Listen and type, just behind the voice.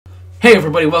Hey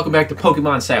everybody, welcome back to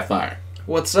Pokemon Sapphire.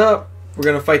 What's up? We're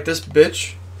gonna fight this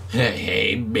bitch.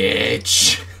 Hey,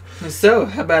 bitch. So,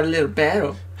 how about a little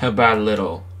battle? How about a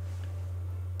little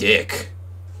dick?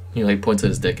 He like points at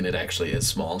his dick and it actually is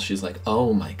small. She's like,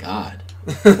 oh my god.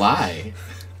 Why?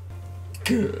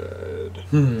 Good.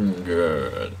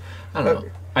 Good. I don't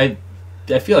know. I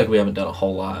feel like we haven't done a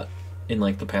whole lot in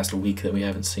like the past week that we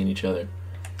haven't seen each other.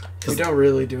 We don't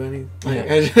really do anything.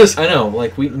 Yeah. I know,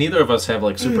 like neither of us have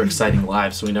like super exciting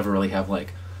lives, so we never really have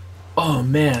like, oh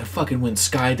man, I fucking went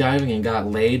skydiving and got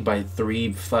laid by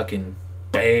 3 fucking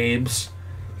babes.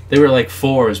 They were like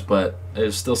 4s, but it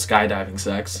was still skydiving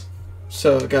sex.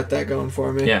 So got that going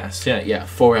for me. Yes, yeah,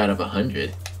 4 out of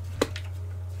 100.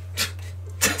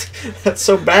 That's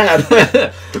so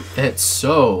bad. That's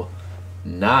so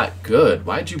not good.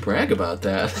 Why'd you brag about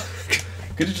that?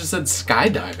 Could have just said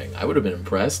skydiving. I would have been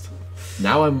impressed.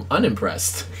 Now I'm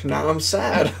unimpressed. Now I'm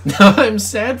sad. Now I'm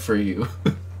sad for you.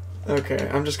 Okay,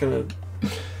 I'm just gonna...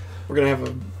 We're gonna have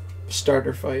a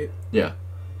starter fight. Yeah.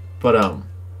 But, I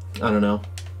don't know.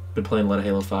 Been playing a lot of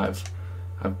Halo 5.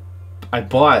 I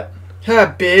bought...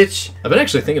 Ha, bitch! I've been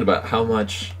actually thinking about how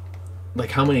much...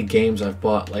 Like, how many games I've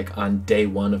bought, like, on day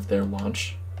 1 of their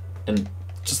launch. And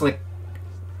just, like...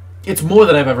 It's more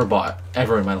than I've ever bought,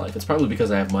 ever in my life. It's probably because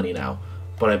I have money now.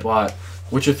 But I bought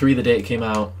Witcher 3 the day it came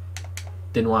out.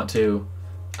 Didn't want to.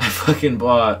 I fucking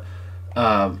bought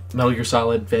Metal Gear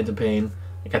Solid, Phantom Pain.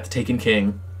 I got the Taken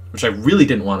King, which I really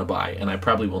didn't want to buy, and I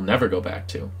probably will never go back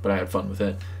to, but I had fun with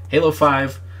it. Halo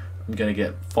 5, I'm going to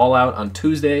get Fallout on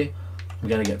Tuesday. I'm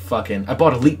going to get fucking... I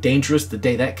bought Elite Dangerous the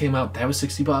day that came out. That was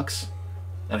 $60.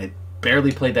 And I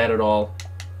barely played that at all.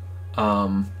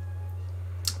 What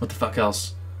the fuck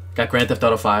else? Got Grand Theft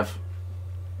Auto 5.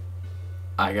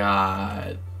 I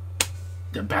got...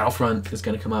 Battlefront is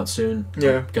going to come out soon.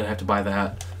 Yeah. I'm going to have to buy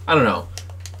that. I don't know.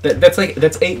 That's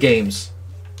 8 games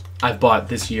I've bought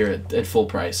this year at full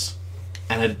price.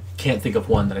 And I can't think of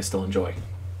one that I still enjoy.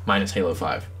 Minus Halo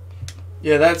 5.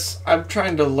 Yeah, I'm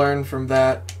trying to learn from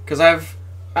that. Because I've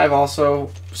also...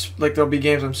 Like, there'll be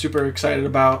games I'm super excited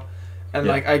about. And,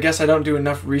 Yeah. like, I guess I don't do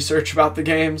enough research about the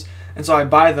games. And so I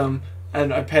buy them...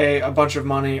 And I pay a bunch of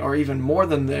money, or even more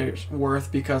than they're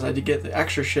worth, because I did get the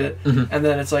extra shit. Mm-hmm. And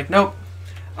then it's like, nope,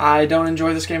 I don't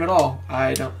enjoy this game at all.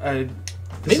 This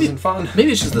isn't fun.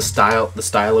 Maybe it's just the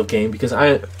style of game, because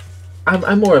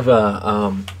I'm more of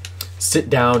a sit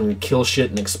down and kill shit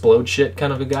and explode shit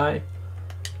kind of a guy.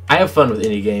 I have fun with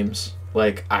indie games.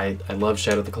 Like I love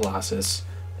Shadow of the Colossus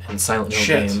and Silent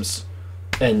Hill games,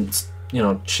 and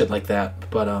shit like that.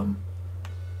 But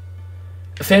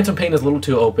Phantom Pain is a little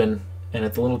too open. And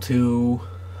it's a little too,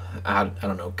 I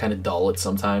don't know, kind of dull at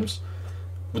sometimes.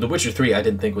 With The Witcher 3, I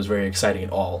didn't think was very exciting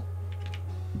at all.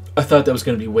 I thought that was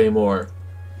going to be way more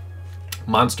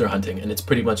monster hunting, and it's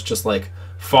pretty much just like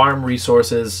farm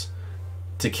resources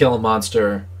to kill a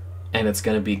monster, and it's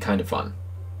going to be kind of fun.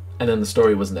 And then the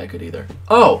story wasn't that good either.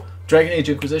 Oh, Dragon Age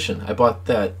Inquisition. I bought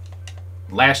that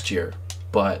last year,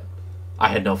 but I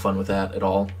had no fun with that at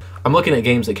all. I'm looking at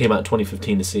games that came out in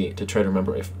 2015 to try to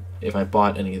remember if I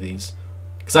bought any of these.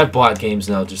 Because I've bought games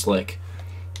now just like,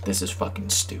 this is fucking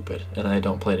stupid, and I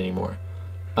don't play it anymore.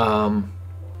 I'm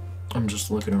just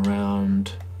looking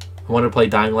around. I wanted to play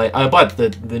Dying Light. I bought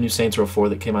the new Saints Row 4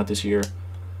 that came out this year.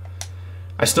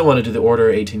 I still want to do the Order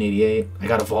 1888. I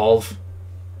got Evolve.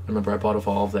 I remember I bought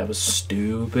Evolve. That was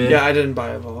stupid. Yeah, I didn't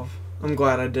buy Evolve. I'm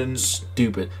glad I didn't.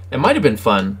 Stupid. It might have been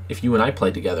fun if you and I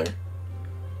played together.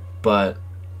 But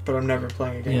I'm never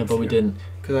playing a game. Yeah, but we didn't.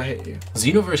 Because I hate you.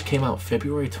 Xenoverse came out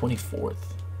February 24th.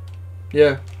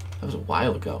 Yeah. That was a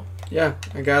while ago. Yeah,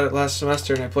 I got it last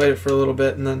semester and I played it for a little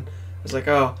bit and then I was like,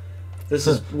 oh, this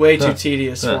is way too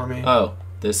tedious for me. Oh,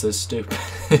 this is stupid.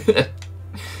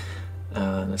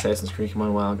 Assassin's Creed came out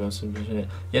a while ago. So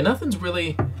yeah, nothing's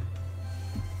really...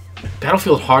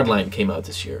 Battlefield Hardline came out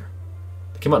this year.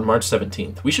 It came out on March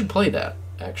 17th. We should play that,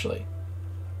 actually.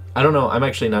 I don't know. I'm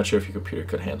actually not sure if your computer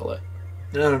could handle it.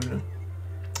 I don't know.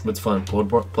 But it's fun.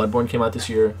 Bloodborne came out this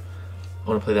year. I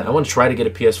want to play that. I want to try to get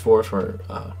a PS4 for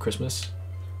Christmas.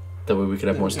 That way we could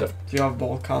have more stuff. Do you have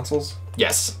both consoles?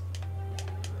 Yes.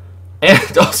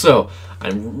 And also,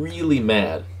 I'm really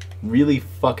mad. Really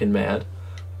fucking mad.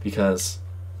 Because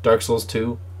Dark Souls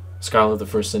 2, Scarlet of the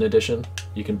First Sin Edition,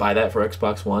 you can buy that for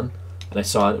Xbox One. And I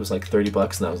saw it was like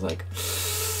 $30 and I was like,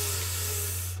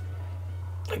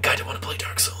 I kind of want to play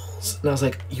Dark Souls. And I was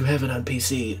like, you have it on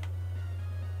PC.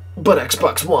 But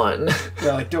Xbox One.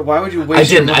 Yeah, like, dude, why would you waste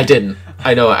your money? I didn't.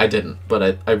 I know I didn't,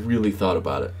 but I really thought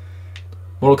about it.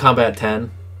 Mortal Kombat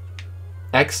 10.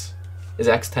 X? Is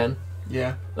X 10?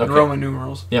 Yeah. Okay. Roman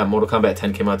numerals. Yeah, Mortal Kombat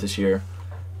 10 came out this year.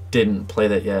 Didn't play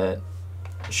that yet.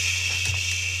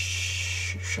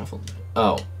 Shovel Knight?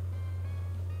 Oh.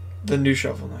 The new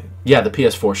Shovel Knight. Yeah, the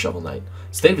PS4 Shovel Knight.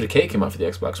 State of Decay came out for the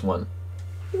Xbox One.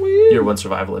 Woo. Year 1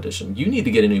 Survival Edition. You need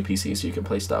to get a new PC so you can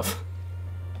play stuff.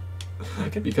 I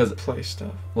can because play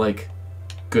stuff. Like,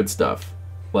 good stuff.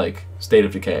 Like, State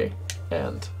of Decay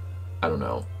and, I don't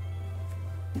know,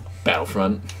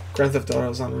 Battlefront. Grand Theft Auto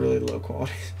is on really low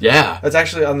quality. Yeah. It's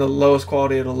actually on the lowest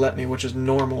quality it'll let me, which is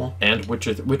normal. And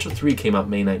Witcher 3 came out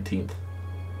May 19th.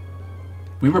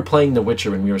 We were playing The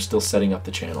Witcher and we were still setting up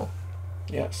the channel.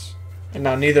 Yes. And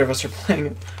now neither of us are playing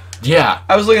it. Yeah.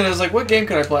 I was looking at it, I was like, what game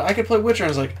could I play? I could play Witcher, and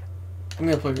I was like, I'm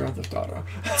going to play Grand Theft Auto.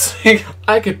 Like,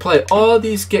 I could play all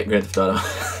these Grand Theft Auto.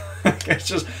 it's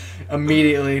just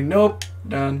immediately, nope,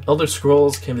 done. Elder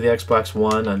Scrolls came to the Xbox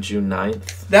One on June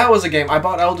 9th. That was a game. I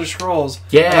bought Elder Scrolls.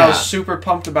 Yeah. And I was super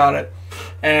pumped about it.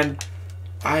 And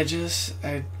I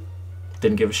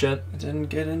didn't give a shit. didn't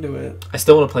get into it. I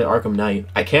still want to play Arkham Knight.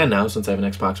 I can now since I have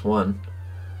an Xbox One.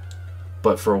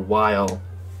 But for a while,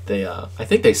 they I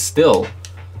think they still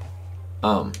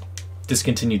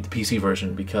discontinued the PC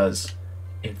version because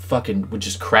it fucking would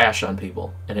just crash on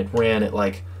people, and it ran at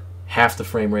like half the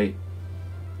frame rate.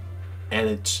 And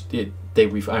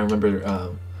I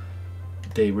remember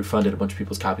they refunded a bunch of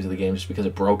people's copies of the game just because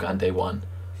it broke on day one.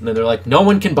 And then they're like, no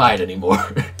one can buy it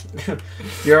anymore.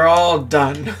 You're all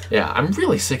done. Yeah, I'm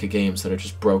really sick of games that are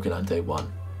just broken on day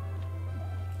one.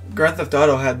 Grand Theft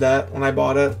Auto had that when I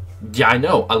bought it. Yeah, I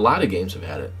know. A lot of games have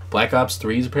had it. Black Ops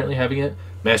 3 is apparently having it.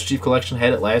 Master Chief Collection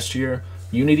had it last year.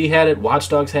 Unity had it. Watch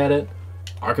Dogs had it.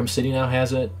 Arkham City now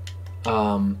has it.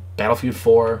 Battlefield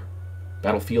 4.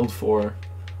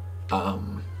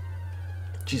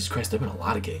 Jesus Christ, there have been a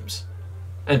lot of games.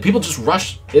 And people just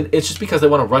rush. It's just because they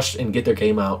want to rush and get their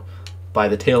game out by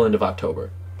the tail end of October.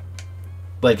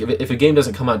 Like, if a game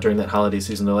doesn't come out during that holiday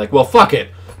season, they're like, well, fuck it.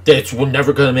 We're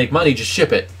never going to make money. Just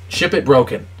ship it. Ship it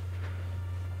broken.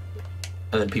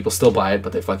 And then people still buy it,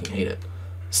 but they fucking hate it.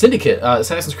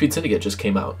 Assassin's Creed Syndicate just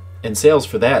came out. And sales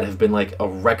for that have been, like, a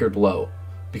record low.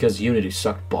 Because Unity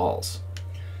sucked balls.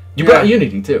 You bought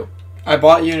Unity, too. I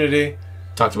bought Unity.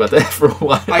 Talked about that for a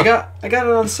while. I got it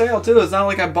on sale, too. It's not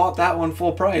like I bought that one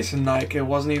full price and, like, it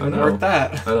wasn't even worth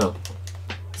that. I know.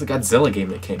 It's a Godzilla game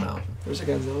that came out. There's a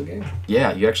Godzilla game?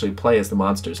 Yeah, you actually play as the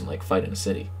monsters and, like, fight in a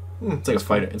city. It's like a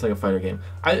fighter. It's like a fighter game.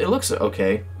 It looks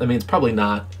okay. I mean, it's probably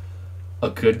not a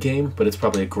good game, but it's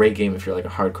probably a great game if you're like a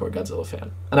hardcore Godzilla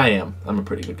fan. And I am. I'm a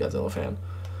pretty good Godzilla fan.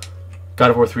 God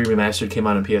of War 3 Remastered came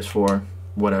out on PS4.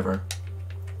 Whatever.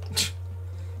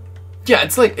 Yeah,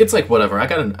 it's like whatever. I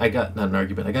got not an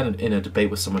argument. I got in a debate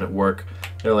with someone at work.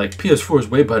 They're like, PS4 is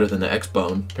way better than the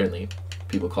X-Bone. Apparently,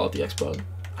 people call it the X-Bone.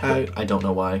 I don't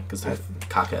know why, because they're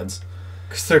cockheads.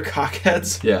 Because they're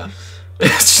cockheads? Yeah.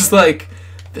 It's just like,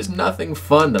 there's nothing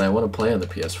fun that I want to play on the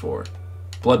PS4.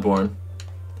 Bloodborne.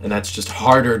 And that's just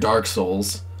harder Dark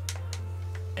Souls.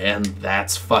 And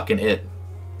that's fucking it.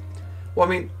 Well, I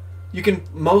mean,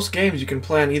 most games you can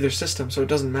play on either system, so it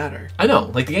doesn't matter. I know.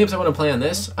 Like, the games I want to play on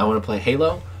this, I want to play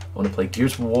Halo. I want to play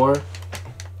Gears of War.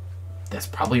 That's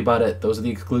probably about it. Those are the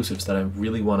exclusives that I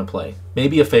really want to play.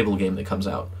 Maybe a Fable game that comes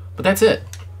out. But that's it.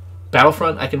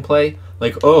 Battlefront, I can play.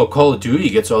 Like, oh, Call of Duty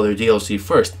gets all their DLC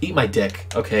first. Eat my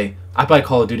dick, okay? I buy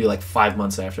Call of Duty like 5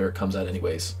 months after it comes out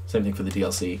anyways. Same thing for the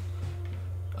DLC.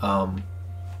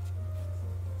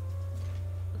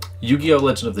 Yu-Gi-Oh!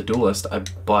 Legend of the Duelist, I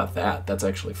bought that. That's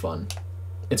actually fun.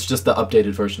 It's just the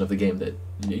updated version of the game that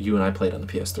you and I played on the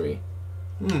PS3.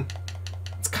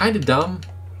 It's kind of dumb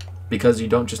because you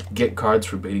don't just get cards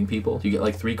for beating people. You get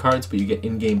like 3 cards, but you get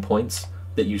in-game points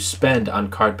that you spend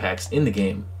on card packs in the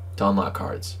game to unlock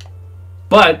cards.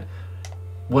 But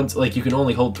once, like, you can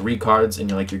only hold 3 cards in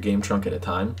your game trunk at a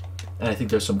time. And I think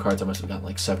there's some cards I must have gotten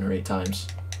like 7 or 8 times.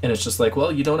 And it's just like,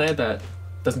 well, you don't add that.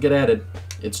 It doesn't get added.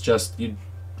 It's just a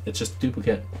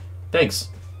duplicate. Thanks.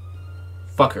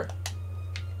 Fuck her.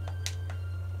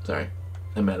 Sorry.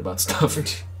 I'm mad about stuff.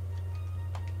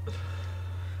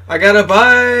 I got a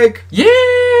bike!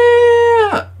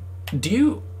 Yeah!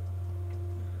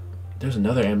 There's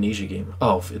another Amnesia game.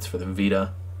 Oh, it's for the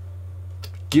Vita.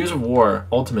 Gears of War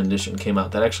Ultimate Edition came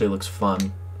out. That actually looks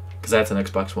fun. Because that's an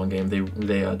Xbox One game. They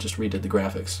just redid the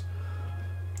graphics.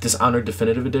 Dishonored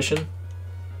Definitive Edition.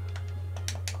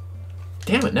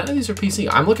 Damn it, none of these are PC.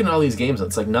 I'm looking at all these games and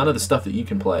it's like none of the stuff that you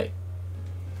can play.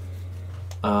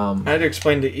 I had to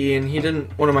explain to Ian. He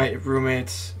didn't... One of my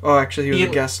roommates... Oh, actually, he was a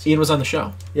guest. Ian was on the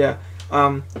show. Yeah.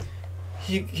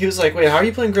 He was like, wait, how are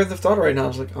you playing Grand Theft Auto right now? I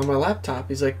was like, on my laptop.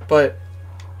 He's like, but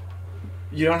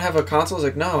you don't have a console? I was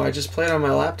like, no, I just play it on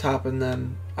my laptop and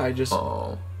then I just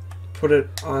put it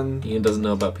on... Ian doesn't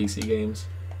know about PC games?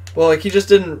 Well, like, he just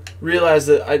didn't realize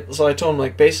that... So I told him,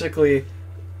 like, basically...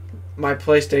 my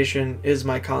PlayStation is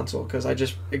my console because I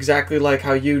just exactly like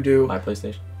how you do. My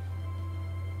PlayStation.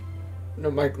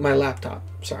 No, my laptop.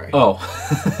 Sorry. Oh.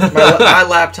 my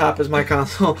laptop is my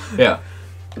console. Yeah.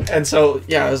 And so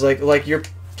yeah, it was like your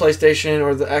PlayStation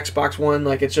or the Xbox One,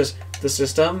 like it's just the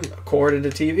system, cord into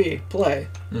TV, play.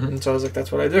 Mm-hmm. And so I was like,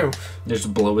 that's what I do.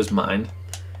 Just blow his mind.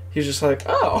 He's just like,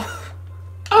 oh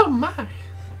my.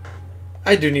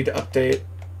 I do need to update.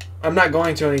 I'm not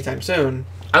going to anytime soon.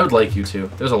 I would like you to.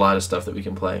 There's a lot of stuff that we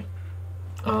can play.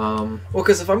 Well,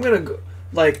 because if I'm gonna go,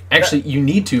 like, actually, you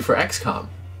need to for XCOM.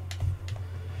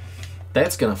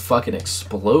 That's gonna fucking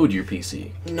explode your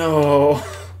PC. No.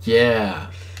 Yeah.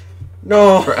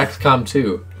 No. For XCOM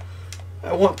 2.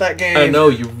 I want that game. I know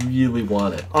you really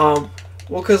want it. Well,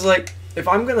 because like, if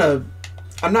I'm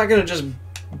not gonna just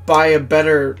buy a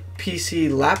better PC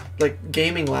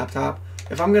gaming laptop.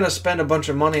 If I'm gonna spend a bunch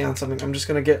of money on something, I'm just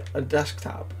gonna get a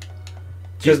desktop.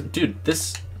 Dude,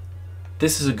 this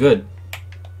is a good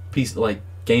piece, like,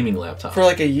 gaming laptop. For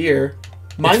like a year.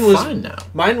 Mine was fine now.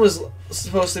 Mine was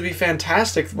supposed to be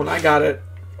fantastic when I got it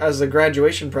as a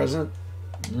graduation present.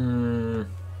 Yours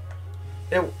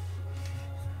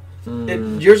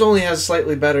only has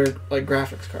slightly better like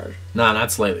graphics card. Nah,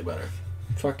 not slightly better.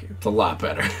 Fuck you. It's a lot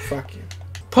better. Fuck you.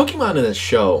 Pokemon in this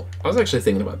show, I was actually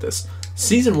thinking about this.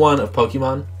 Season 1 of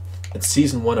Pokemon and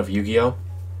Season 1 of Yu-Gi-Oh!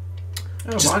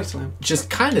 Body Slam.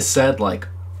 Just kind of said, like,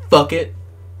 fuck it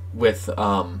with,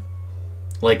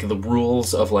 like, the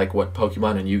rules of, like, what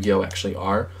Pokemon and Yu-Gi-Oh! Actually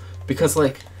are. Because,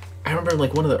 like, I remember in,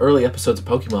 like, one of the early episodes of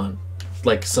Pokemon,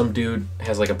 like, some dude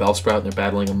has, like, a Bellsprout and they're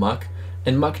battling a Muck,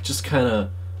 and Muck just kind of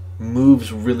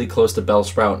moves really close to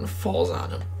Bellsprout and falls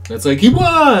on him. And it's like, he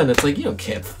won! It's like, you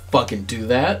can't fucking do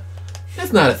that.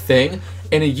 That's not a thing.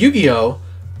 And in Yu-Gi-Oh!,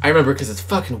 I remember because it's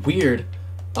fucking weird,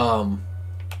 Yugi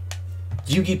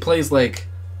plays, like,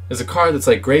 there's a card that's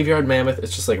like Graveyard Mammoth.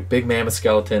 It's just like a big mammoth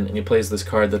skeleton, and he plays this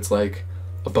card that's like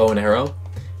a bow and arrow,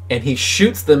 and he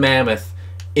shoots the mammoth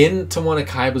into one of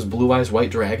Kaiba's Blue Eyes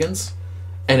White Dragons,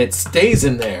 and it stays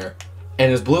in there,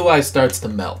 and his blue eye starts to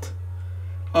melt.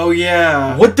 Oh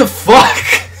yeah. What the fuck?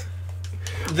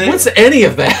 What's any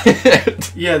of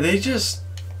that? Yeah, they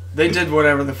did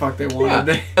whatever the fuck they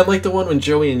wanted. Yeah. And like the one when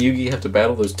Joey and Yugi have to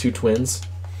battle those two twins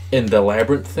in the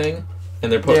labyrinth thing,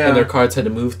 and their cards had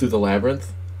to move through the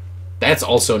labyrinth. That's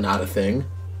also not a thing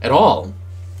at all.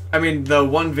 I mean, the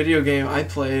one video game I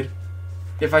played,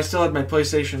 if I still had my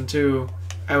PlayStation 2,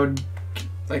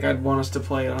 I'd want us to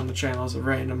play it on the channel as a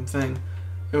random thing.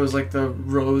 It was like the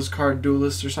Rose Card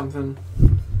Duelist or something.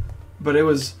 But it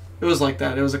was like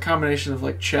that. It was a combination of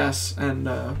like chess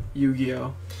and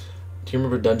Yu-Gi-Oh. Do you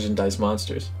remember Dungeon Dice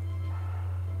Monsters?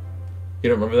 You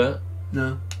don't remember that?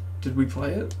 No. Did we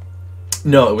play it?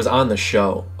 No, it was on the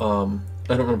show. I don't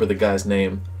remember the guy's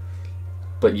name,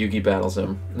 but Yugi battles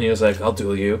him. And he was like, I'll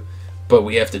duel you, but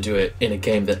we have to do it in a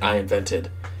game that I invented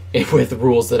with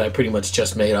rules that I pretty much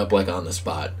just made up, like, on the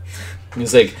spot. And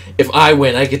he's like, if I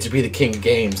win, I get to be the king of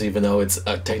games, even though it's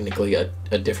technically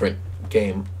a different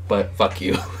game, but fuck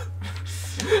you.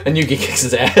 And Yugi kicks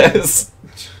his ass.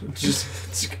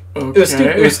 Okay.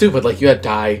 It was stupid. Like, you had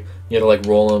die, you had to, like,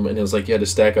 roll them, and it was like you had to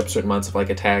stack up certain amounts of, like,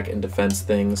 attack and defense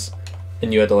things,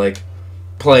 and you had to, like,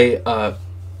 play,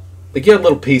 like, you had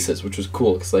little pieces, which was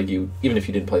cool, because, like, even if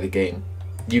you didn't play the game,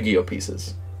 Yu-Gi-Oh!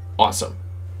 Pieces. Awesome.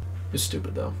 It was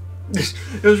stupid, though.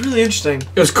 It was really interesting.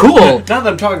 It was cool. Now that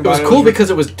I'm talking about it, it was cool because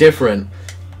it was different,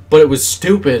 but it was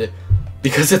stupid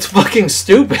because it's fucking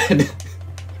stupid.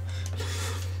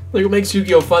 Like, what makes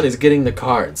Yu-Gi-Oh! Fun is getting the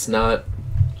cards, not...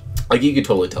 Like, you could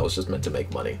totally tell it's just meant to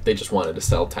make money. They just wanted to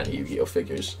sell tiny Yu-Gi-Oh!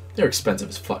 Figures. They're expensive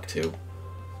as fuck, too.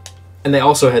 And they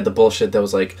also had the bullshit that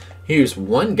was like, here's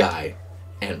one guy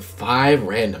and 5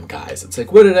 random guys. It's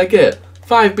like, what did I get?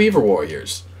 5 Beaver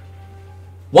Warriors.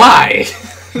 Why?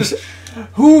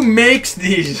 Who makes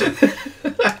these? It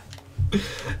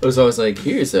was always like,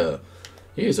 here's a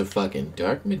fucking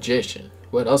dark magician.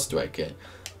 What else do I get?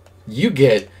 You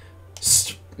get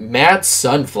Mad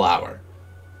Sunflower.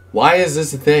 Why is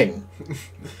this a thing?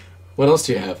 What else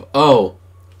do you have? Oh,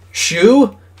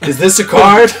 Shoe? Is this a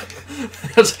card?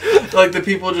 That's, like, the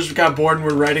people just got bored and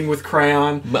were writing with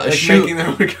crayon, like making their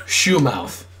own... Shoe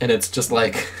Mouth, and it's just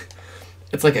like,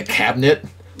 it's like a cabinet.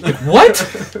 Like, what?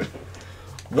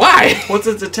 Why? What's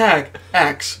its attack?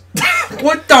 X.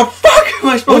 What the fuck am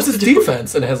I supposed What's to its do?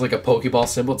 defense? And it has like a Pokeball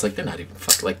symbol. It's like they're not even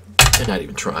they're not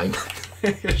even trying.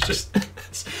 It's just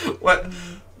what,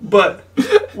 but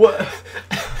what?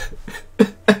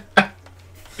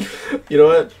 You know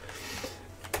what?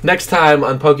 Next time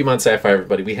on Pokemon Sapphire,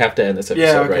 everybody, we have to end this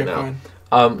episode right now.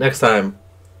 Fine. Next time,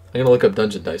 I'm gonna look up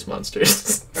Dungeon Dice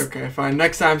Monsters. Okay, fine.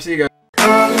 Next time, see you guys.